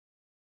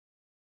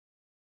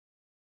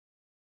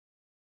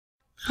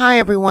Hi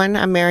everyone,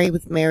 I'm Mary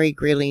with Mary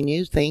Greeley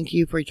News. Thank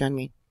you for joining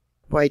me.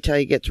 Boy, I tell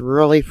you, it gets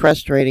really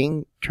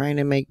frustrating trying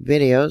to make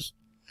videos.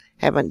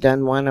 Haven't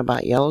done one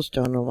about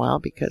Yellowstone in a while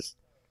because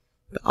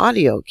the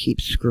audio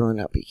keeps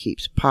screwing up. It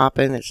keeps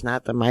popping. It's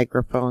not the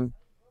microphone.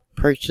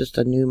 Purchased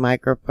a new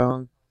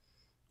microphone.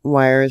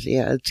 Wires,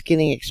 yeah, it's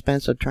getting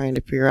expensive trying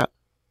to figure out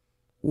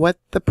what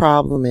the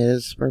problem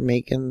is for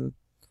making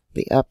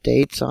the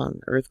updates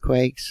on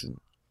earthquakes and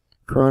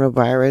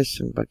coronavirus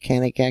and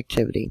volcanic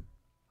activity.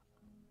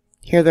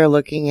 Here they're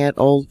looking at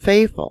Old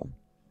Faithful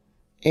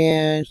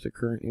and the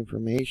current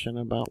information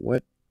about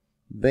what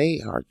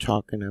they are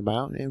talking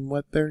about and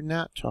what they're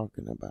not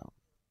talking about.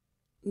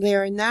 They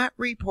are not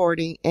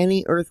reporting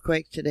any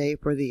earthquakes today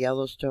for the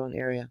Yellowstone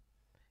area.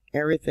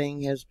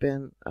 Everything has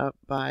been up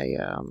by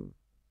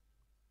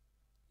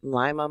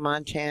Lima,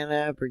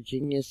 Montana,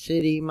 Virginia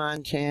City,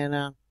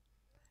 Montana.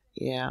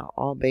 Yeah,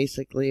 all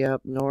basically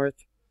up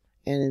north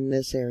and in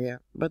this area.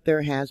 But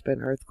there has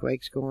been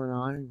earthquakes going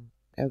on and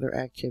other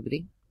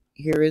activity.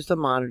 Here is the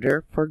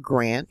monitor for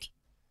Grant.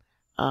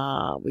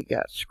 We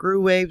got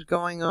screw waves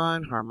going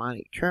on,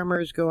 harmonic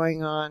tremors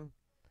going on.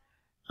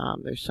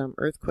 There's some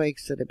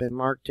earthquakes that have been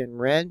marked in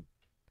red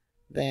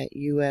that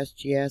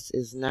USGS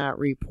is not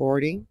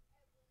reporting.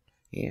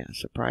 Yeah,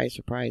 surprise,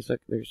 surprise.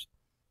 Look, there's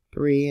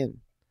 3 and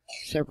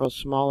several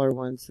smaller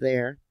ones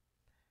there.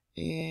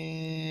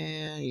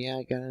 And yeah,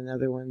 I got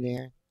another one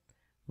there.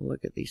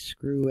 Look at these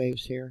screw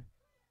waves here.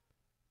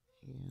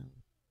 Yeah.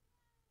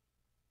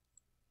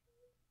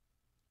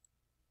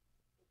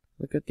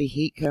 Look at the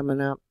heat coming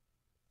up.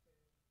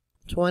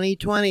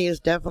 2020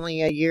 is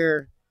definitely a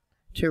year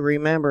to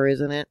remember,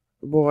 isn't it?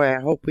 Boy,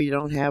 I hope we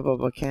don't have a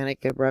volcanic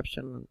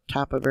eruption on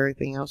top of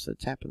everything else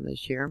that's happened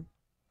this year.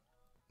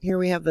 Here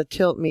we have the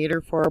tilt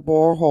meter for a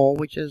borehole,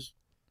 which is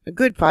a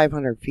good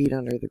 500 feet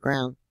under the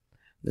ground.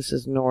 This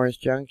is Norris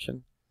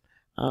Junction.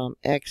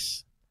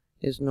 X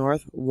is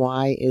north,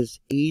 Y is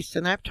east,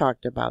 and I've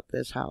talked about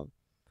this, how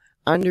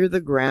under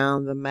the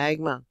ground, the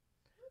magma,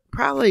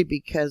 probably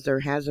because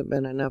there hasn't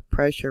been enough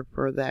pressure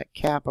for that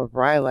cap of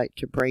rhyolite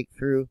to break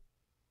through.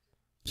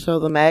 So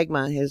the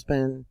magma has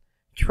been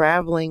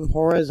traveling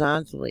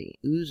horizontally,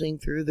 oozing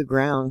through the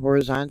ground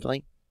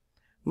horizontally,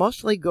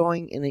 mostly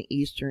going in an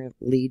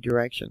easterly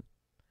direction.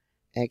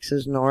 X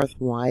is north,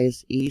 Y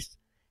is east,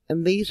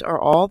 and these are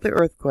all the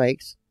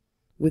earthquakes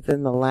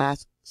within the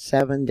last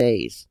 7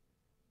 days.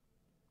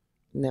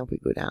 And then we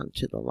go down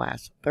to the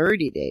last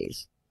 30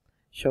 days,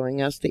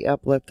 showing us the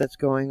uplift that's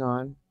going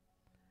on.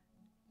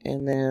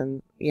 And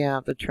then, yeah,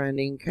 the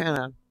trending kind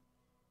of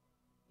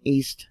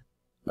east,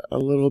 a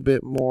little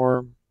bit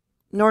more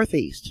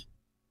northeast.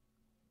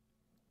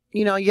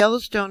 You know,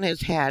 Yellowstone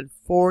has had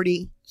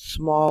 40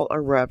 small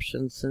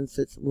eruptions since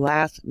its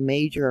last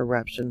major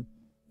eruption,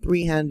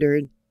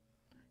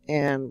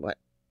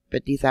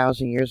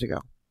 50,000 years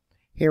ago.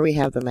 Here we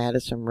have the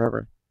Madison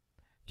River.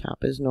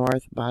 Top is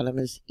north, bottom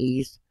is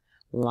east.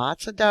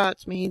 Lots of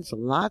dots means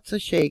lots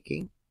of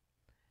shaking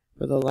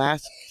for the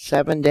last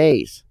 7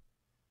 days.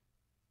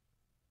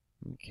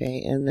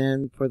 Okay, and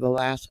then for the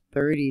last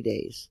 30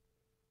 days.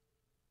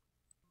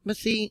 But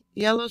see,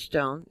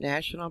 Yellowstone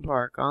National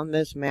Park on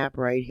this map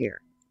right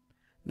here,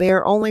 they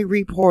are only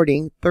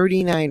reporting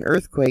 39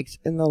 earthquakes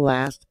in the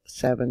last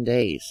 7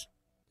 days.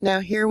 Now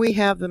here we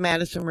have the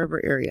Madison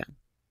River area.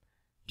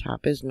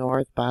 Top is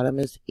north, bottom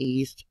is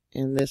east,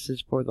 and this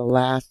is for the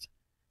last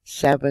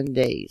 7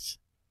 days.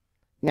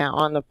 Now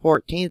on the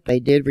 14th, they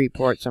did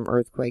report some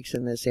earthquakes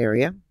in this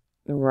area.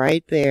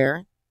 Right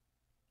there.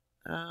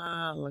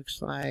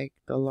 Looks like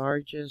the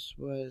largest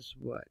was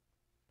what?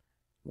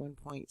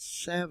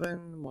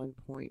 1.7,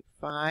 1.5,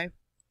 1.7,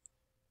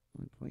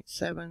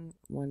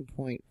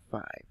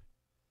 1.5.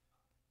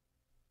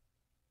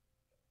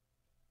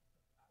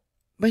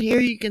 But here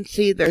you can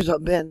see there's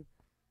been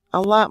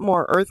a lot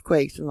more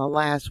earthquakes in the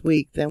last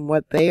week than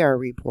what they are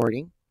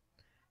reporting.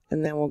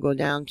 And then we'll go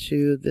down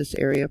to this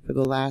area for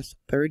the last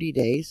 30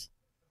 days.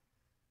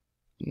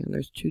 And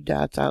there's 2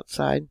 dots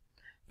outside,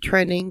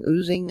 trending,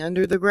 oozing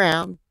under the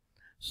ground,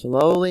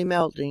 slowly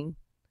melting,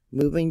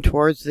 moving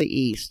towards the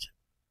east.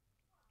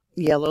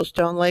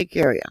 Yellowstone Lake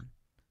area.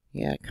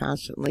 Yeah,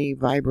 constantly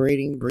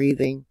vibrating,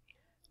 breathing.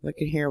 Look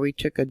at here, we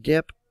took a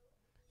dip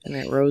and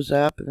it rose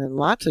up, and then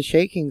lots of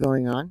shaking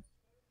going on.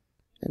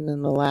 And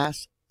then the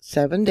last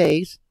 7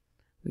 days,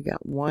 we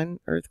got 1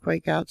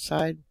 earthquake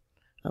outside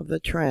of the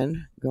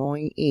trend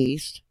going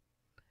east.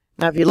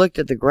 Now if you looked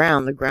at the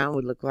ground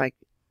would look like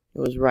it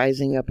was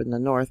rising up in the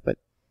north, but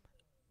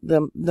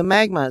the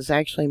magma is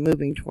actually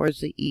moving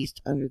towards the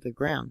east under the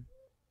ground.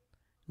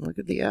 Look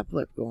at the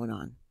uplift going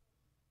on.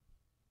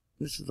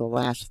 This is the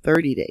last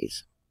 30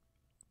 days.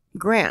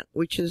 Grant,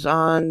 which is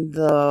on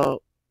the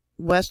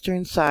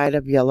western side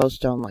of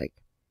Yellowstone Lake.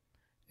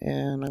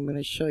 And I'm going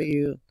to show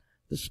you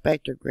the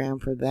spectrogram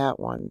for that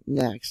one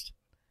next.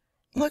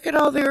 Look at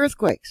all the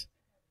earthquakes.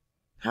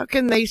 How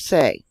can they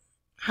say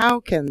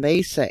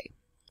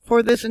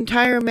for this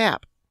entire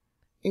map,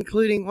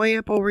 including way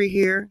up over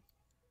here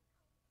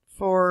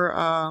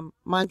for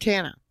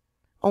Montana,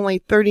 only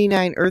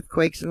 39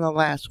 earthquakes in the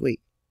last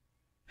week?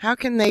 How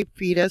can they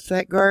feed us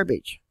that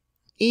garbage?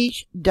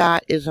 Each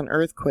dot is an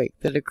earthquake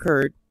that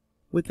occurred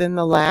within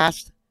the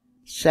last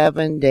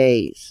 7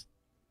 days.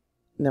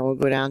 And then we'll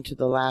go down to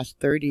the last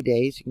 30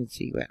 days. You can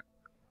see what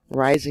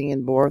rising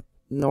in both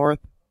north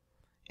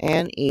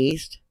and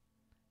east.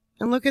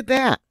 And look at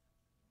that.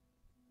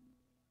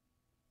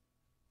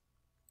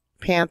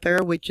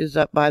 Panther, which is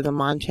up by the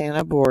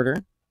Montana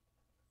border.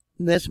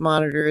 This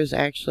monitor is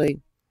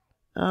actually,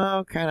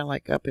 kind of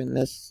like up in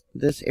this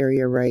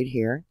area right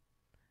here.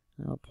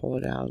 I'll pull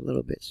it out a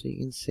little bit so you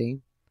can see.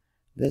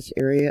 This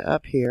area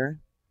up here.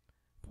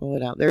 Pull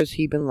it out. There's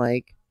Heben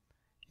Lake.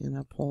 And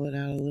I'll pull it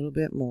out a little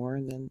bit more.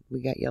 And then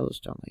we got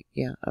Yellowstone Lake.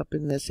 Yeah, up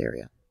in this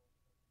area.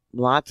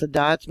 Lots of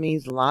dots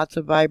means lots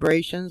of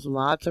vibrations,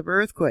 lots of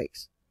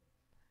earthquakes.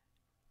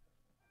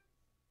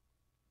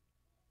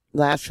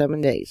 Last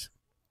 7 days.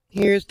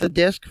 Here's the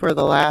disk for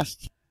the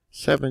last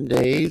 7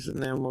 days.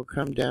 And then we'll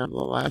come down to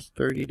the last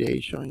 30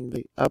 days showing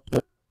the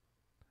uplift.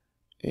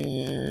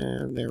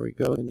 And there we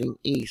go, ending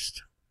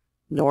east.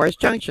 Norris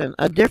Junction,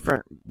 a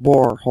different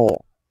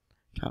borehole.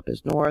 Top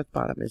is north,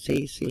 bottom is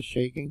east. See it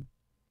shaking?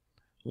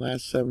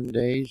 Last 7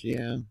 days,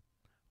 yeah.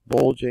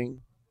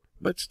 Bulging,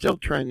 but still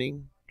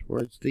trending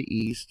towards the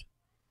east.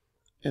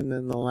 And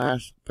then the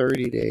last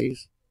 30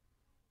 days.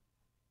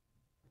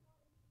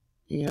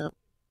 Yeah.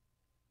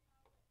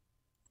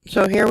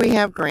 So here we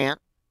have Grant.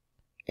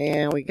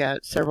 And we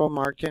got several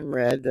marked in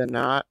red. They're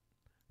not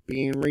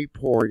being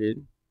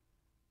reported.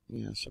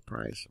 Yeah,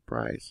 surprise,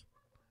 surprise.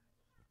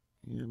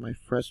 Yeah, I'm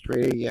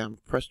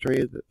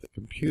frustrated that the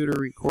computer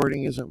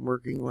recording isn't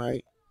working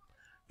right.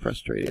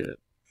 Frustrated at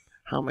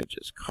how much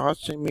it's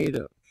costing me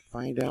to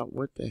find out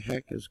what the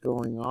heck is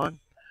going on.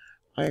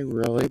 I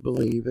really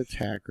believe it's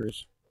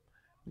hackers.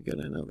 We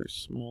got another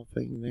small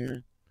thing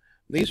there.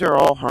 These are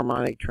all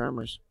harmonic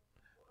tremors.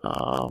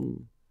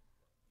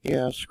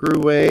 Yeah,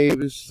 screw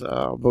waves,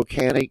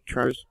 volcanic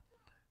tremors.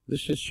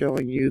 This is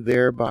showing you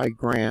there by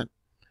Grant,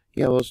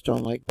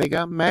 Yellowstone Lake. They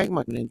got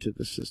magma into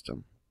the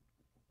system.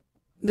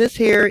 This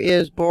here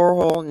is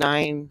borehole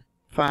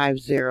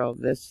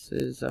 950. This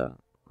is,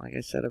 like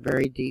I said, a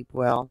very deep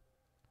well.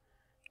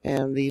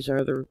 And these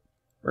are the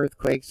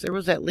earthquakes. There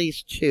was at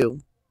least 2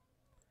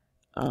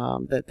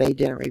 that they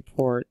didn't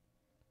report.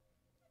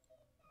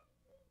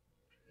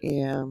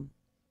 Yeah.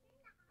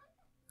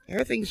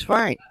 Everything's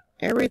fine.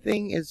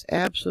 Everything is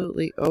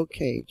absolutely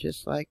okay.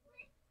 Just like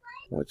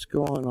what's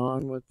going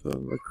on with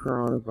the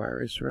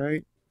coronavirus,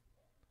 right?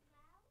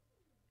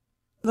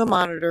 The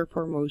monitor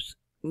for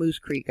Moose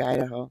Creek,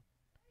 Idaho.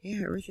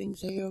 Yeah,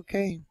 everything's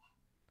A-okay.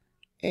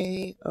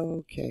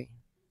 A-okay.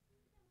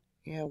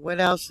 Yeah, what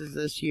else is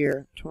this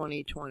year,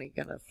 2020,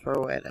 going to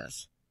throw at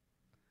us?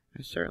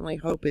 I certainly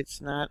hope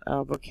it's not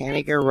a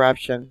volcanic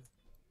eruption.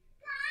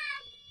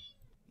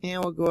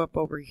 And we'll go up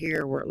over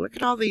here. Look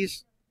at all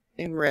these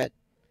in red.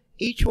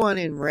 Each one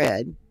in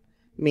red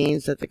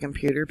means that the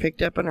computer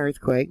picked up an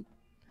earthquake.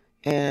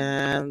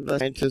 And the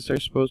scientists are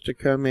supposed to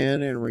come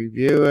in and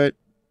review it,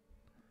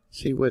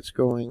 see what's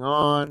going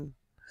on,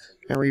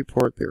 and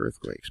report the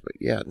earthquakes. But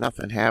yeah,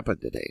 nothing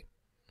happened today.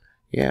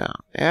 Yeah,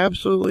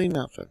 absolutely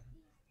nothing.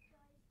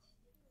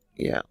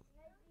 Yeah.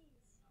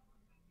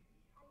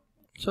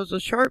 So it's a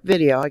short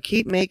video. I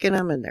keep making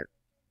them and they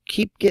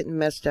keep getting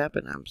messed up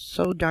and I'm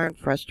so darn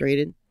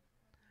frustrated.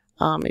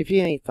 If you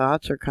have any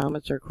thoughts or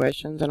comments or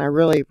questions, and I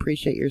really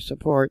appreciate your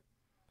support,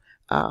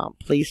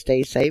 please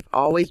stay safe.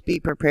 Always be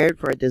prepared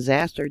for a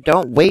disaster.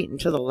 Don't wait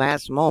until the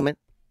last moment.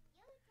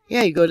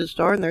 Yeah, you go to the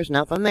store and there's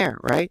nothing there,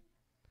 right?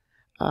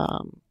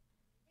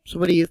 So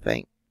what do you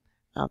think?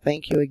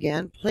 Thank you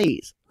again.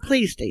 Please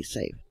stay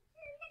safe.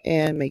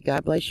 And may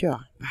God bless you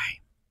all. Bye.